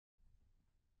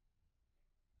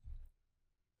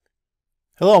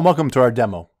Hello and welcome to our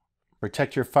demo.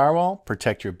 Protect your firewall,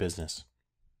 protect your business.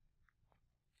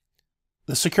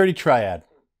 The security triad.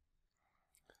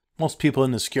 Most people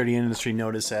in the security industry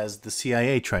know this as the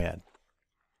CIA triad.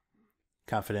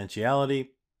 Confidentiality,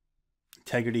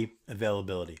 integrity,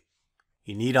 availability.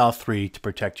 You need all three to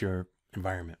protect your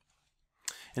environment.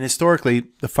 And historically,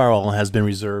 the firewall has been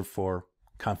reserved for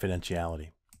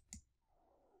confidentiality.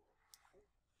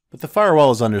 But the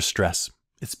firewall is under stress.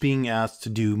 It's being asked to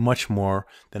do much more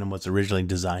than it was originally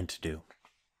designed to do.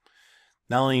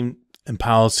 Not only in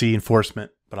policy enforcement,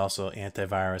 but also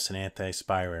antivirus and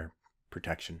anti-spyware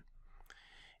protection,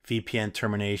 VPN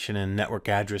termination and network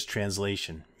address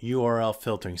translation, URL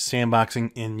filtering,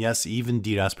 sandboxing, and yes, even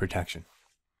DDoS protection.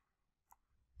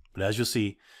 But as you'll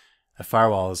see, a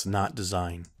firewall is not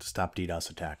designed to stop DDoS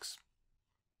attacks.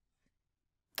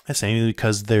 That's mainly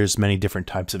because there's many different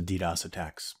types of DDoS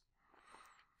attacks.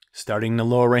 Starting in the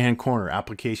lower right hand corner,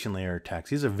 application layer attacks.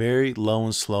 These are very low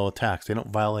and slow attacks. They don't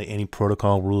violate any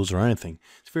protocol rules or anything.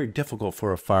 It's very difficult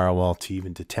for a firewall to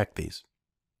even detect these.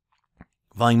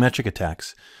 Volumetric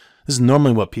attacks. This is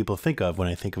normally what people think of when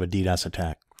I think of a DDoS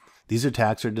attack. These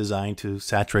attacks are designed to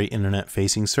saturate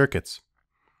internet-facing circuits.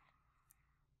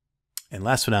 And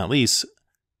last but not least,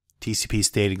 TCP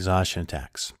state exhaustion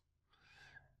attacks.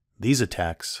 These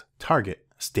attacks target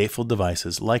stateful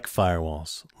devices like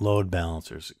firewalls, load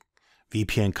balancers,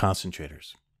 VPN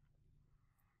concentrators,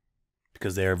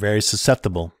 because they are very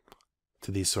susceptible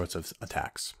to these sorts of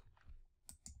attacks.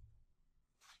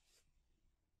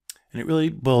 And it really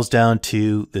boils down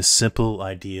to this simple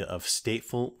idea of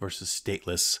stateful versus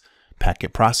stateless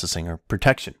packet processing or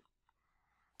protection.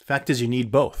 The fact is, you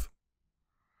need both.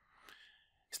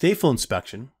 Stateful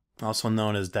inspection, also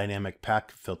known as dynamic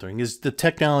packet filtering, is the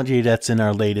technology that's in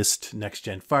our latest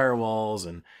next-gen firewalls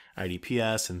and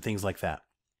IDPS and things like that.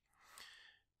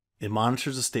 It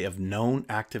monitors the state of known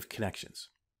active connections.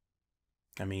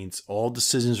 That means all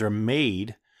decisions are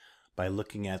made by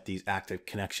looking at these active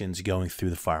connections going through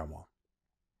the firewall.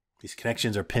 These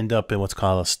connections are pinned up in what's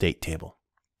called a state table.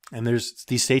 And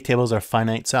these state tables are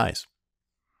finite size.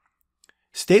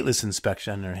 Stateless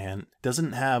inspection, on the other hand,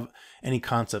 doesn't have any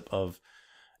concept of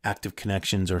active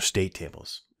connections or state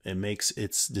tables. It makes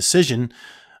its decision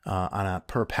on a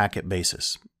per packet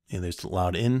basis. Either it's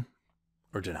allowed in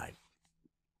or denied.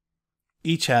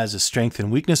 Each has its strengths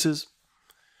and weaknesses,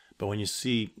 but when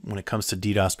it comes to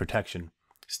DDoS protection,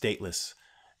 stateless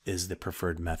is the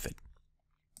preferred method.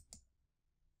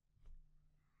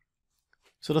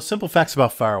 So the simple facts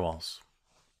about firewalls.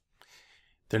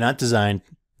 They're not designed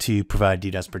to provide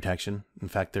DDoS protection. In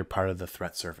fact, they're part of the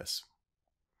threat surface.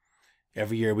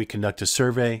 Every year we conduct a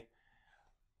survey,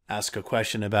 ask a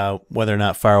question about whether or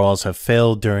not firewalls have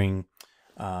failed during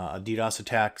DDoS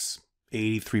attacks.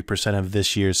 83% of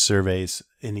this year's surveys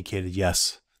indicated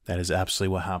yes, that is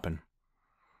absolutely what happened.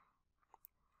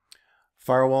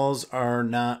 Firewalls are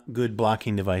not good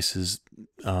blocking devices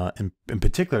in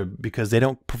particular because they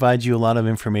don't provide you a lot of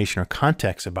information or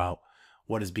context about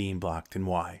what is being blocked and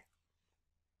why,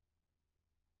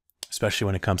 especially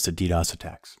when it comes to DDoS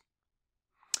attacks.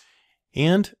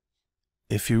 And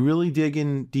if you really dig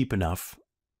in deep enough,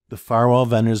 the firewall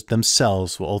vendors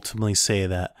themselves will ultimately say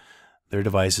that their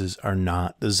devices are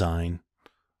not designed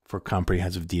for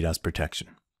comprehensive DDoS protection.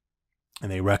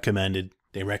 And they recommend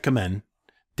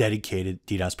dedicated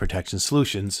DDoS protection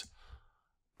solutions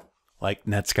like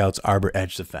NETSCOUT's Arbor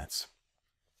Edge Defense.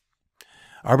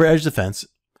 Arbor Edge Defense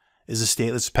is a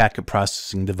stateless packet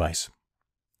processing device.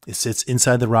 It sits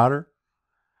inside the router,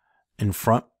 in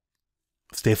front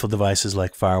of stateful devices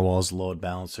like firewalls, load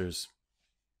balancers,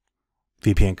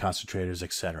 VPN concentrators,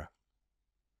 etc.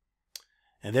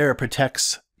 And there it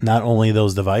protects not only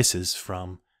those devices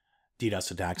from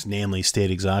DDoS attacks, namely state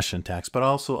exhaustion attacks, but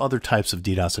also other types of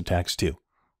DDoS attacks too.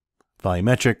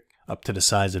 Volumetric, up to the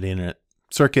size of the internet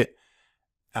circuit,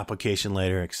 application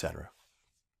layer, etc.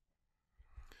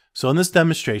 So in this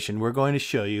demonstration, we're going to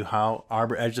show you how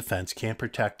Arbor Edge Defense can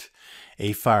protect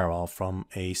a firewall from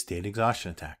a state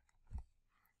exhaustion attack.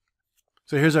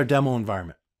 So here's our demo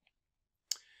environment.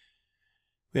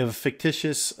 We have a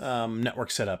fictitious network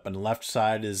setup. On the left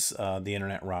side is the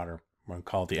internet router. We're going to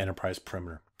call it the enterprise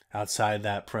perimeter. Outside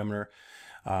that perimeter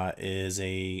is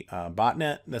a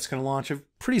botnet that's going to launch a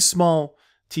pretty small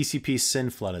TCP SYN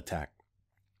flood attack,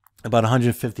 about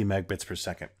 150 megabits per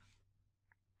second.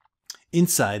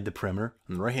 Inside the perimeter,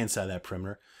 on the right-hand side of that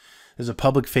perimeter, there's a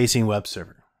public-facing web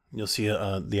server. You'll see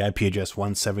the IP address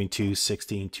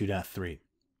 172.16.2.3.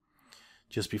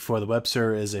 Just before the web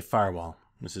server is a firewall.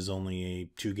 This is only a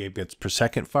 2 gigabits per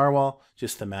second firewall,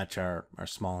 just to match our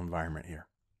small environment here.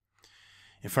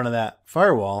 In front of that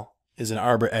firewall is an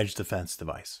Arbor Edge Defense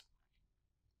device.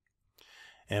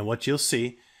 And what you'll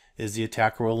see is the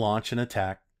attacker will launch an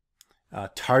attack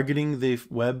targeting the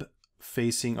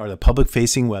web-facing or the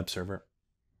public-facing web server.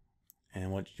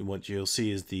 And what you'll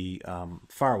see is the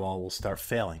firewall will start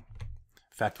failing.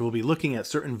 In fact, we'll be looking at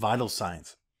certain vital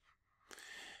signs.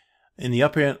 In the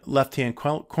upper left-hand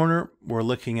corner, we're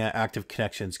looking at active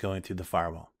connections going through the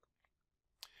firewall.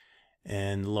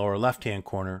 In the lower left-hand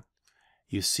corner,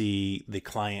 you see the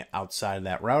client outside of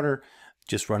that router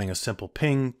just running a simple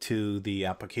ping to the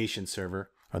application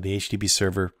server or the HTTP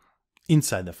server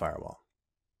inside the firewall.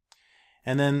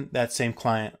 And then that same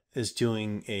client is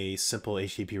doing a simple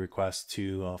HTTP request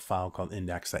to a file called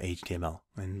index.html,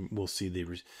 and we'll see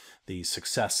the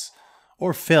success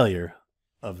or failure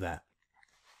of that.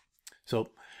 So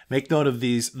make note of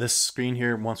this screen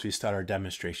here once we start our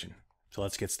demonstration. So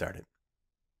let's get started.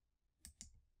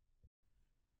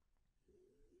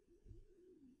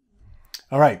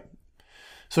 All right.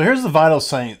 So here's the vital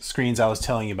screens I was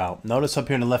telling you about. Notice up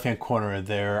here in the left-hand corner,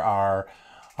 there are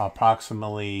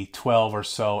approximately 12 or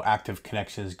so active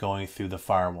connections going through the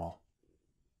firewall.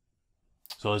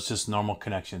 So it's just normal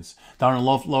connections. Down on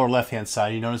the lower left-hand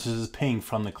side, you notice there's this ping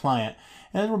from the client,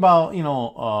 and it's about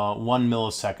 1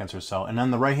 millisecond or so. And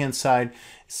on the right-hand side,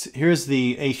 here's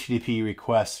the HTTP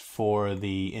request for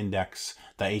the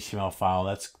index.html file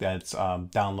that's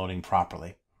downloading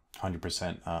properly,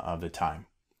 100% of the time.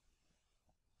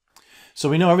 So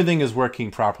we know everything is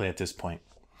working properly at this point.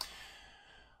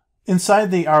 Inside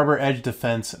the Arbor Edge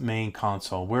Defense main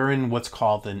console, we're in what's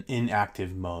called an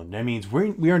inactive mode. That means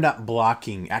we are not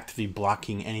actively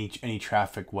blocking any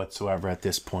traffic whatsoever at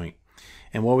this point.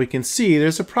 And what we can see,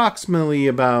 there's approximately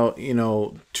about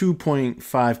 2.5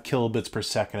 kilobits per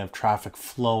second of traffic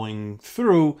flowing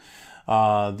through the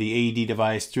AED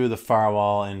device, through the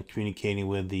firewall, and communicating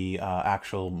with the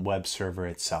actual web server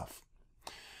itself.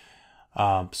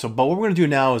 But what we're going to do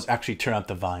now is actually turn up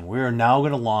the volume. We are now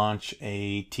going to launch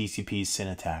a TCP SYN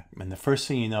attack. And the first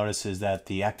thing you notice is that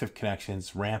the active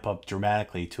connections ramp up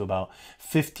dramatically to about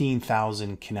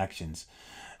 15,000 connections.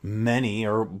 Many,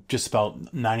 or just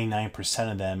about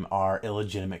 99% of them, are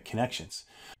illegitimate connections.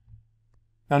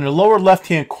 Now in the lower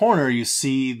left-hand corner, you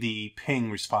see the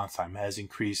ping response time has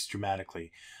increased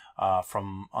dramatically.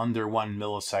 From under 1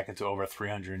 millisecond to over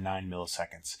 309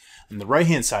 milliseconds. On the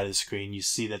right-hand side of the screen, you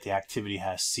see that the activity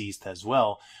has ceased as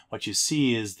well. What you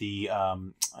see is the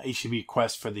HTTP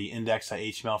request for the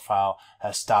index.html file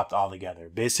has stopped altogether.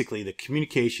 Basically, the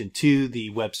communication to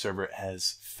the web server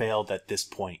has failed at this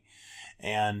point.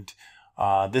 And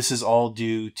this is all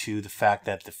due to the fact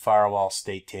that the firewall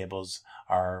state tables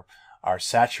are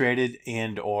saturated,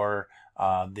 and or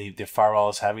the firewall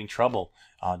is having trouble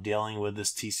dealing with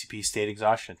this TCP state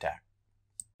exhaustion attack.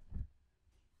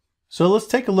 So let's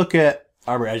take a look at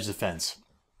Arbor Edge Defense.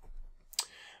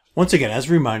 Once again, as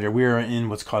a reminder, we are in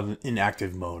what's called an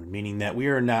inactive mode, meaning that we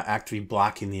are not actively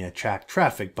blocking the attack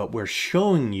traffic, but we're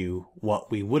showing you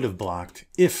what we would have blocked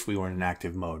if we were in an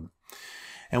active mode.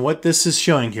 And what this is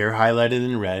showing here, highlighted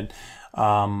in red,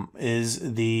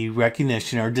 is the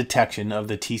recognition or detection of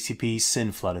the TCP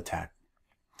SYN flood attack.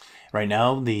 Right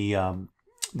now, the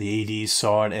ADs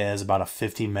saw it as about a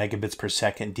 50 megabits per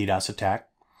second DDoS attack.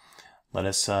 Let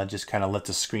us just kind of let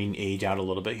the screen age out a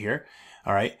little bit here.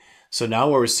 All right. So now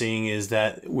what we're seeing is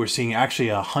that we're seeing actually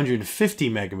a 150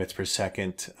 megabits per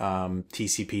second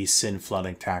TCP SYN flood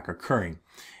attack occurring.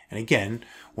 And again,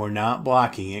 we're not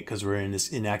blocking it because we're in this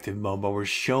inactive mode, but we're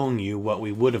showing you what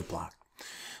we would have blocked.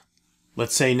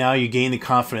 Let's say now you gain the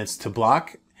confidence to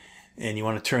block, and you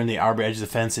want to turn the Arbor Edge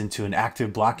Defense into an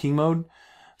active blocking mode.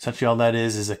 Essentially all that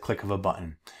is a click of a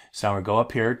button. So now we go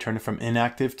up here, turn it from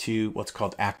inactive to what's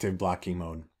called active blocking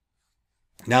mode.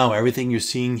 Now everything you're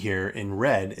seeing here in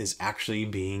red is actually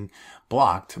being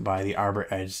blocked by the Arbor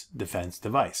Edge Defense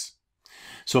device.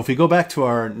 So if we go back to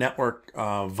our network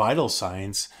vital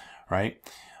signs, right,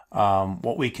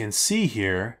 what we can see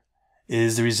here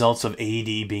is the results of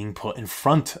AED being put in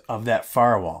front of that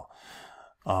firewall.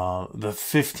 The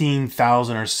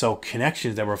 15,000 or so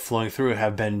connections that were flowing through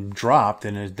have been dropped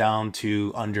and is down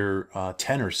to under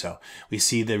 10 or so. We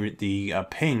see the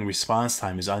ping response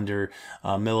time is under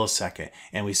a millisecond,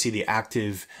 and we see the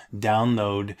active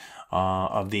download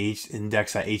of the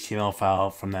index.html file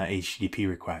from that HTTP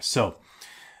request. So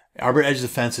Arbor Edge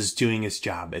Defense is doing its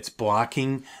job. It's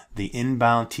blocking the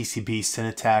inbound TCP SYN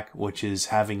attack, which is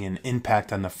having an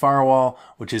impact on the firewall,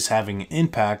 which is having an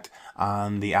impact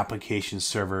on the application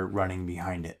server running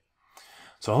behind it.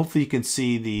 So hopefully you can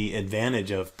see the advantage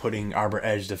of putting Arbor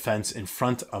Edge Defense in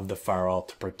front of the firewall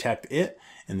to protect it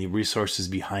and the resources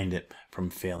behind it from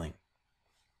failing.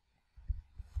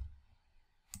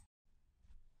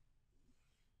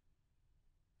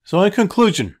 So in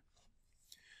conclusion,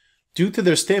 due to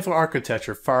their stateful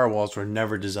architecture, firewalls were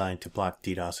never designed to block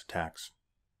DDoS attacks.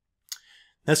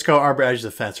 NETSCOUT Arbor Edge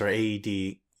Defense, or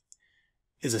AED,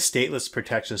 is a stateless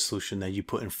protection solution that you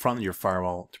put in front of your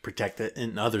firewall to protect it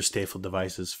and other stateful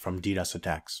devices from DDoS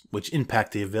attacks, which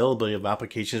impact the availability of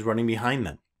applications running behind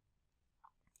them.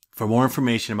 For more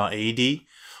information about AED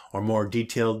or more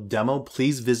detailed demo,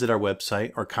 please visit our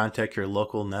website or contact your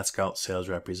local NETSCOUT sales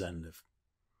representative.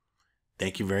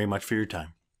 Thank you very much for your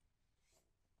time.